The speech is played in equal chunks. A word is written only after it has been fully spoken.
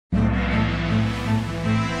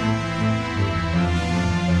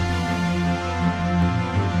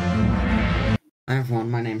Hi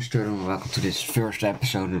everyone, my name is Turtle and welcome to this first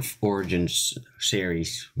episode of Origins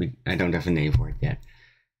series. I don't have a name for it yet.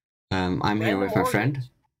 I'm here with my friend,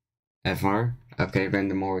 Evar. Okay,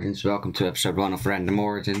 Random Origins. Welcome to episode 1 of Random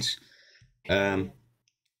Origins.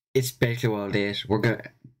 It's basically what it is.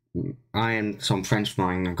 I and some friends of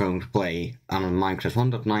mine are going to play on a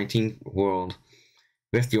Minecraft 1.19 world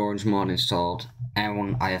with the Orange mod installed,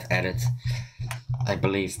 and I have added, I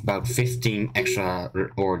believe, about 15 extra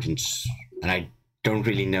origins, and I don't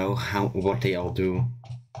really know what they all do.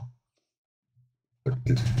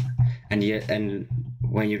 And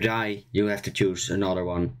when you die, you have to choose another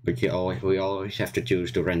one, but we always have to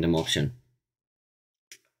choose the random option.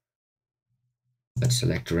 Let's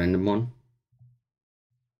select the random one.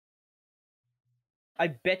 I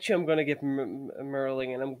bet you I'm gonna get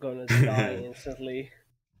Merling and I'm gonna die instantly.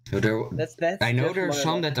 So I know there are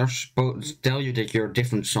some that are supposed to tell you that you're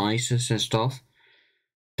different sizes and stuff.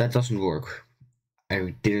 That doesn't work.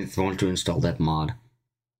 I didn't want to install that mod.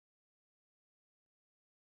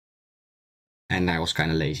 And I was kind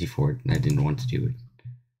of lazy for it. I didn't want to do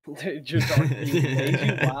it. Just aren't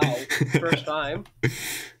lazy? Wow. First time.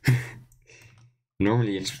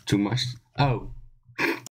 Normally it's too much. Oh.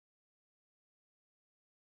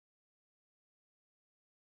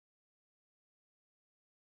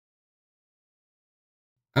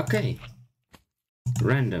 Okay.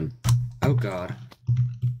 Random. Oh god.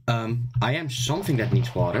 I am something that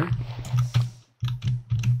needs water.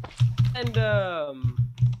 And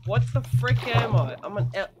what the frick am I?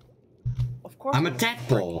 Of course I'm a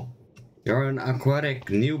tadpole. You're an aquatic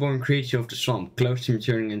newborn creature of the swamp, close to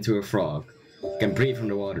maturing into a frog. Can breathe from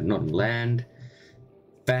the water, not on land.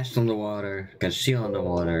 Fast on the water, can see on the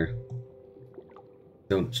water.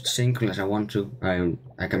 Don't sink unless I want to.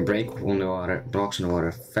 I can break on the water, blocks in the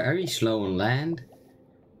water. Very slow on land.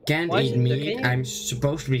 Can't eat meat. I'm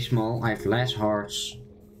supposed to be small. I have less hearts.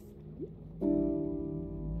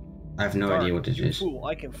 I have no idea what this is. Cool,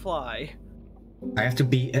 I can fly. I have to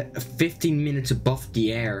be 15 minutes above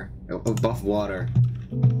the air, above water,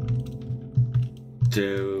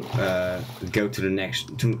 to go to the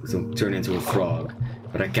next, to turn into a frog.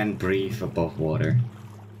 But I can't breathe above water.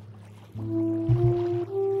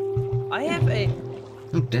 I have a...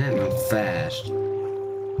 Oh damn, I'm fast.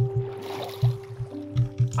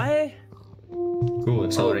 Cool,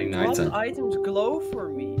 it's already nighttime. What items glow for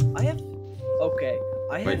me? I have... Okay,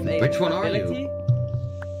 I have a... Which one are you?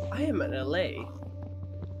 I am an LA.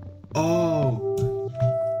 Oh!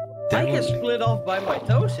 I can split off by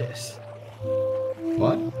mitosis.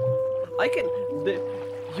 What? I can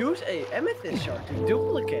use a amethyst shard to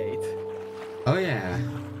duplicate. Oh yeah.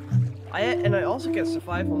 I also can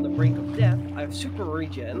survive on the brink of death. I have super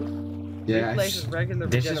regen. Yeah, this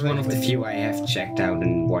is one of the few I have checked out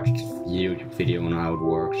and watched YouTube video on how it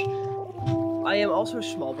works. I am also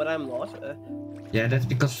small, but I'm not. Yeah, that's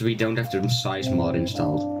because we don't have the size mod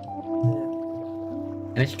installed.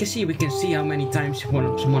 And as you can see, we can see how many times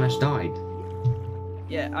someone has died.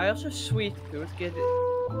 Yeah, I also sweet food gets a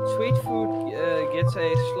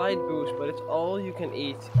slight boost, but it's all you can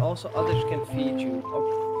eat. Also, others can feed you.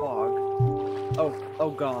 Oh, fog.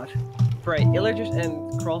 Oh god. Pray, illagers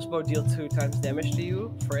and crossbow deal 2 times damage to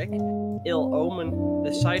you. Frick. Ill omen.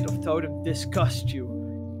 The sight of totem disgusts you.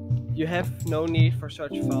 You have no need for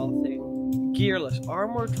such foul thing. Gearless.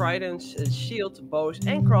 Armor, tridents, shields, bows,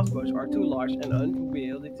 and crossbows are too large and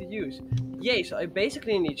unwieldy to use. Yay, so I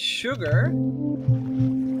basically need sugar.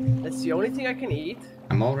 That's the only thing I can eat.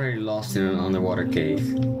 I'm already lost in an underwater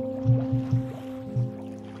cave.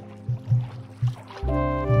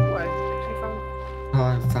 Oh, I actually found... Oh,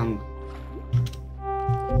 I found...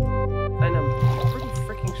 And I'm pretty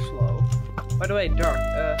freaking slow. By the way, Dark,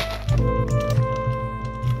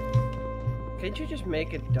 can't you just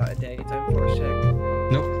make it daytime for a sec?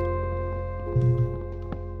 Nope.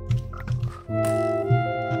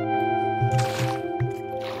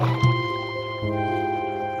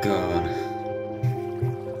 God.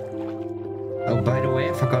 Oh, by the way,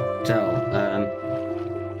 I forgot to tell,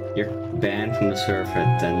 you're banned from the server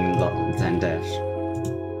at 10 deaths.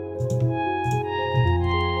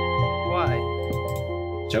 Why?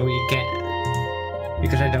 So you can't...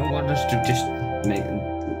 Because I don't want us to just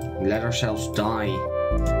let ourselves die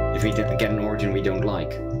if we get an origin we don't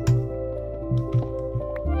like.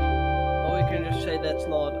 Well, we can just say that's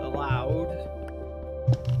not allowed.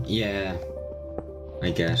 Yeah,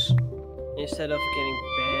 I guess. Instead of getting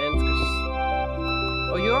banned, because...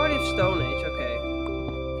 Oh, you already have Stone Age, okay.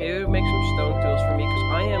 Can you make some stone tools for me? Because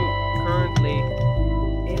I am currently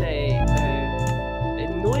in a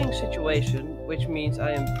annoying situation, which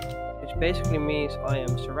basically means I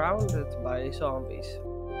am surrounded by zombies.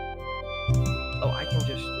 Oh, I can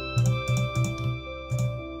just...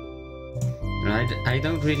 I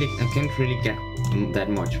can't really get that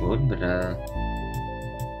much wood, but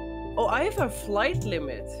Oh, I have a flight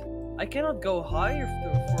limit. I cannot go higher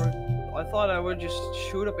I thought I would just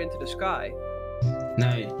shoot up into the sky.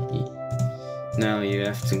 no, you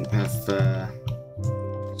have to have a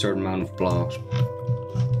certain amount of blocks.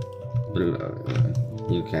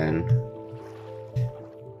 You can.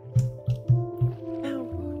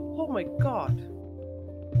 Ow. Oh my god.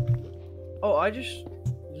 Oh, I just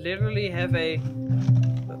literally have a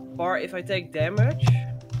bar. If I take damage,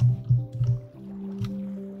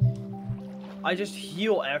 I just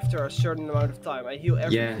heal after a certain amount of time. I heal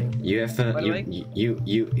everything. Yeah, you have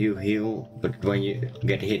you heal, but when you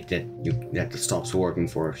get hit, that stops working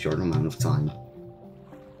for a short amount of time.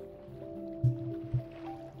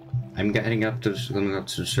 I'm going up to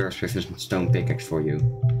the surface with a stone pickaxe for you.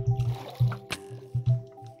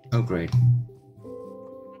 Oh great!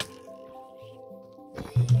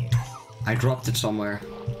 I dropped it somewhere.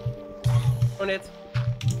 On it.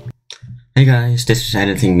 Hey guys, this is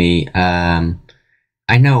editing me.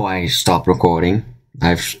 I know I stopped recording.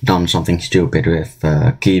 I've done something stupid with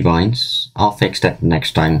keybinds. I'll fix that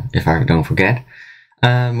next time if I don't forget.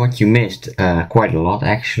 What you missed, quite a lot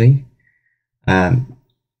actually.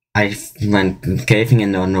 I went caving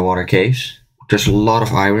in the underwater caves. There's a lot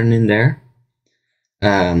of iron in there.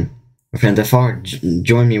 My friend Afar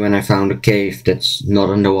joined me when I found a cave that's not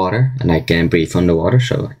underwater, and I can't breathe underwater,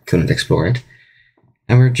 so I couldn't explore it.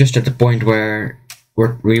 And we're just at the point where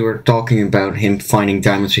we were talking about him finding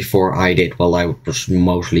diamonds before I did, while I was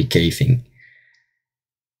mostly caving.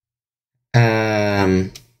 Yeah,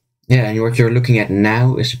 and what you're looking at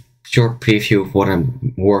now is a short preview of what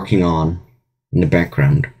I'm working on in the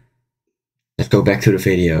background. Let's go back to the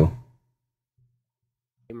video.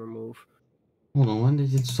 Remove. Hold on, when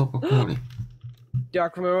did it stop recording?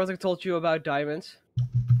 Dark, remember what I told you about diamonds?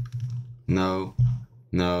 No.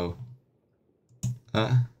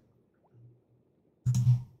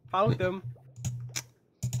 Found them.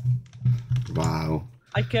 Wow.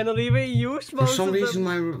 I cannot even use most For some of reason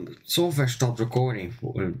them. my software stopped recording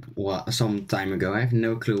some time ago. I have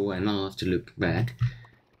no clue when. I'll have to look back.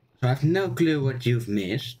 So I have no clue what you've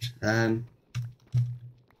missed.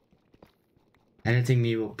 Editing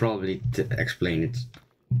me will probably explain it.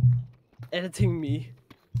 Editing me.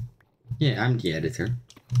 Yeah, I'm the editor.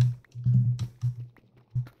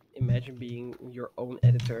 Imagine being your own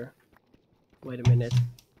editor. Wait a minute.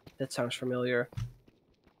 That sounds familiar.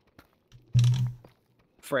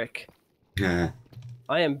 Frick. I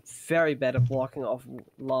am very bad at blocking off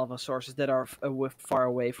lava sources that are far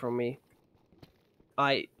away from me.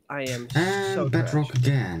 I am so bedrock trash.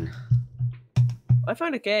 again. I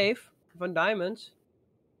found a cave. I found diamonds.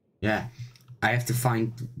 Yeah, I have to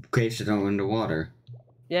find caves that are underwater.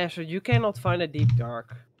 Yeah, so you cannot find a deep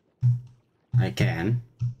dark. I can.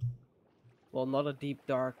 Well, not a deep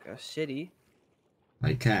dark city.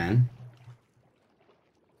 I can.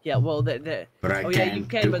 Yeah, well, But I oh can't. yeah, you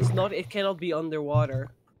can, but it's not. It cannot be underwater.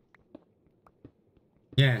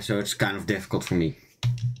 Yeah, so it's kind of difficult for me.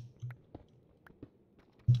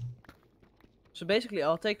 So basically,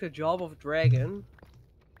 I'll take the job of dragon.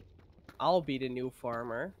 I'll be the new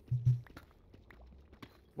farmer.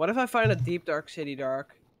 What if I find a deep dark city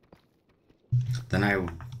dark? Then I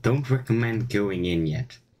don't recommend going in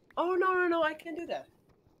yet. Oh no! I can do that.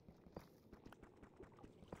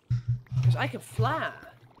 Because I can fly.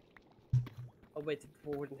 Oh wait, the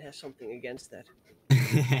warden has something against that.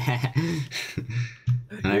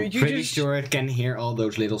 I'm pretty sure it can hear all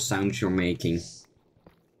those little sounds you're making.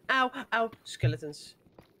 Ow! Ow! Skeletons.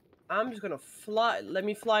 I'm just gonna fly. Let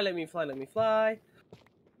me fly.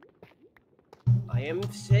 I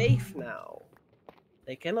am safe now.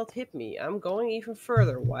 They cannot hit me. I'm going even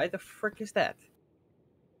further. Why the frick is that?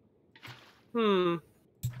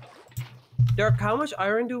 Dirk, how much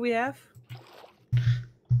iron do we have?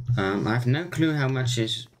 I have no clue how much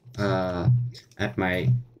is at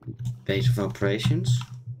my base of operations.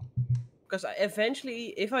 Because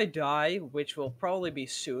eventually, if I die, which will probably be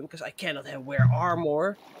soon, because I cannot wear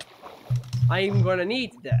armor, I'm gonna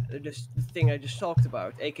need that. Just the thing I just talked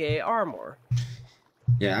about, aka armor.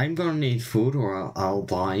 Yeah, I'm gonna need food or I'll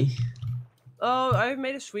die. Oh, I've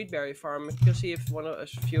made a sweet berry farm. You can see if a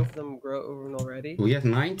few of them grow already. We have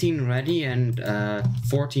 19 ready and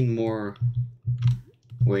 14 more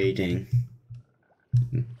waiting.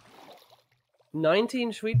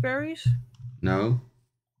 19 sweet berries? No.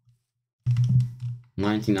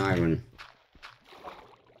 19 iron.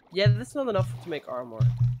 Yeah, that's not enough to make armor.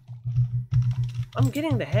 I'm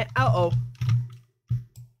getting the head. Oh.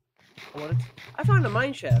 I found a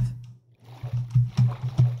mine shaft.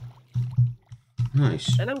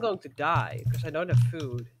 Nice. And I'm going to die because I don't have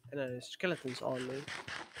food. And then there's skeletons on me.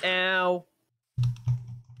 Ow!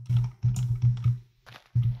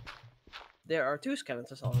 There are 2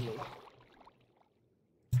 skeletons on me.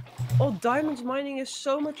 Oh, diamonds mining is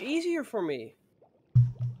so much easier for me.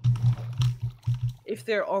 If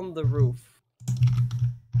they're on the roof.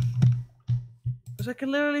 Because I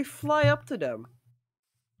can literally fly up to them.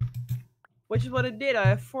 Which is what I did. I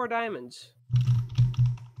have 4 diamonds.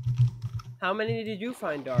 How many did you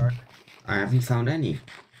find, Dark? I haven't found any.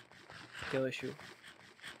 Skill issue.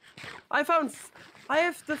 I found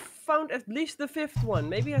at least the 5th one.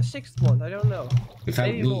 Maybe a 6th one. I don't know. Without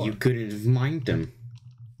Maybe me, more. you couldn't have mined them.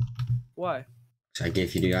 Why? So I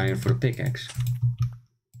gave you the iron for the pickaxe.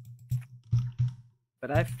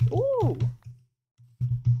 But ooh!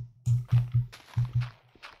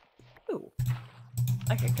 Ooh.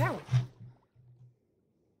 I can count.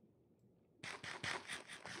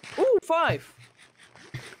 Ooh, 5!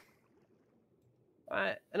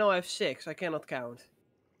 No, I have 6. I cannot count.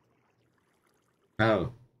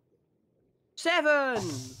 Oh. 7!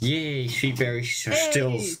 Yay, sweet berries are 8!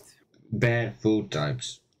 still bad food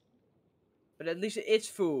types. But at least it's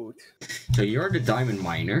food. So you're the diamond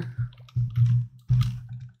miner.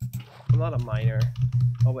 I'm not a miner.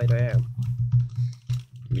 Oh wait, I am.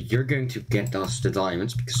 You're going to get us the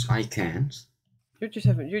diamonds because I can't. You just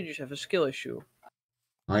have a skill issue.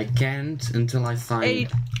 I can't until I find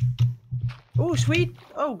 8! Oh, sweet!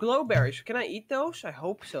 Oh, glowberries. Can I eat those? I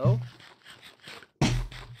hope so.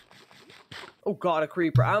 Oh god, a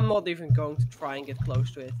creeper. I'm not even going to try and get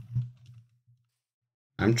close to it.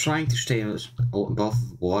 I'm trying to stay above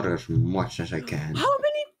water as much as I can. How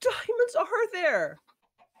many diamonds are there?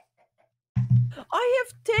 I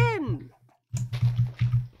have 10!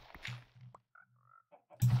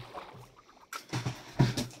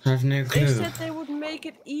 I have no clue. They said they would make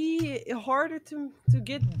it harder to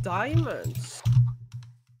get diamonds.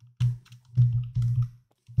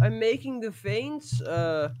 I'm making the veins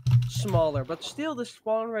smaller, but still the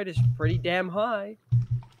spawn rate is pretty damn high.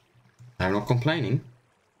 I'm not complaining.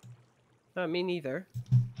 Me neither.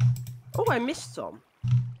 Oh, I missed some.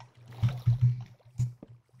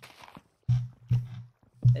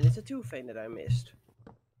 And it's a 2 vein that I missed.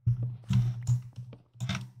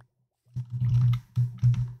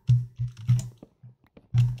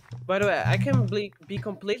 By the way, I can be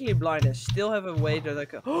completely blind and still have a way that I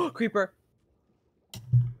can. Oh, creeper!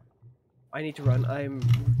 I need to run.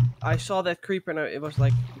 I saw that creeper and it was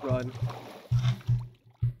like, run.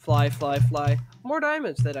 Fly, fly, fly. More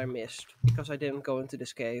diamonds that I missed because I didn't go into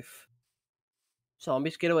this cave.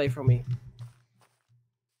 Zombies, get away from me.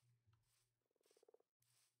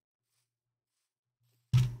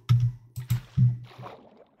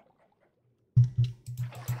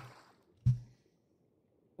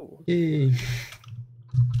 Yay.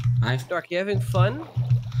 I've Dark, you having fun?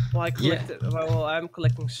 Well, well, I'm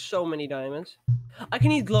collecting so many diamonds. I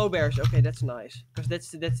can eat glowberries. Okay, that's nice. Because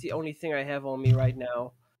that's the only thing I have on me right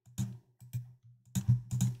now.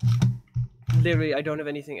 Literally, I don't have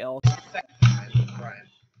anything else.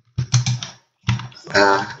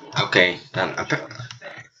 Okay.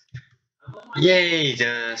 Yay,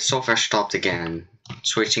 the software stopped again.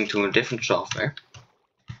 Switching to a different software.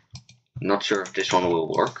 Not sure if this one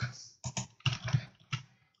will work.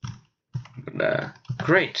 But,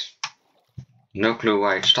 great. No clue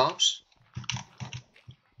why it stops.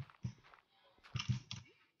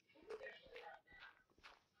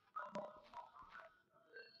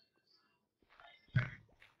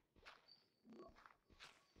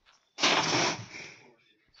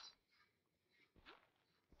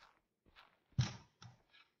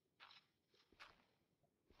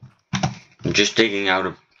 I'm just digging out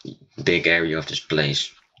a big area of this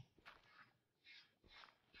place.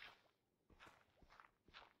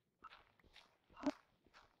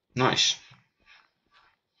 Nice.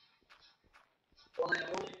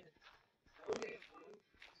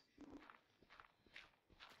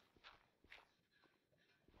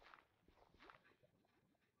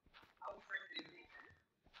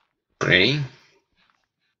 Pretty.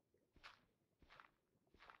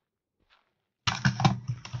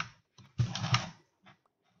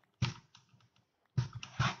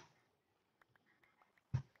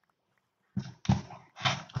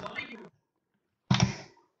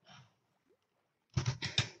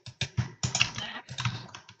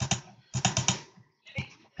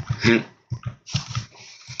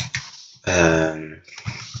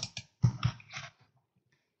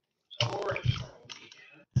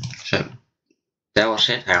 So that was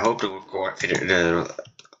it. I hope the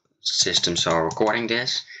systems are recording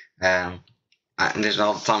this. This is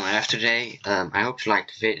all the time I have today. I hope you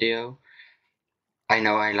liked the video. I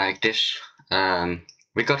know I like this.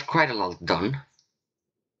 We got quite a lot done.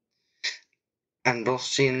 And we'll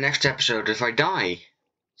see you in the next episode if I die.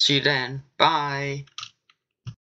 See you then. Bye.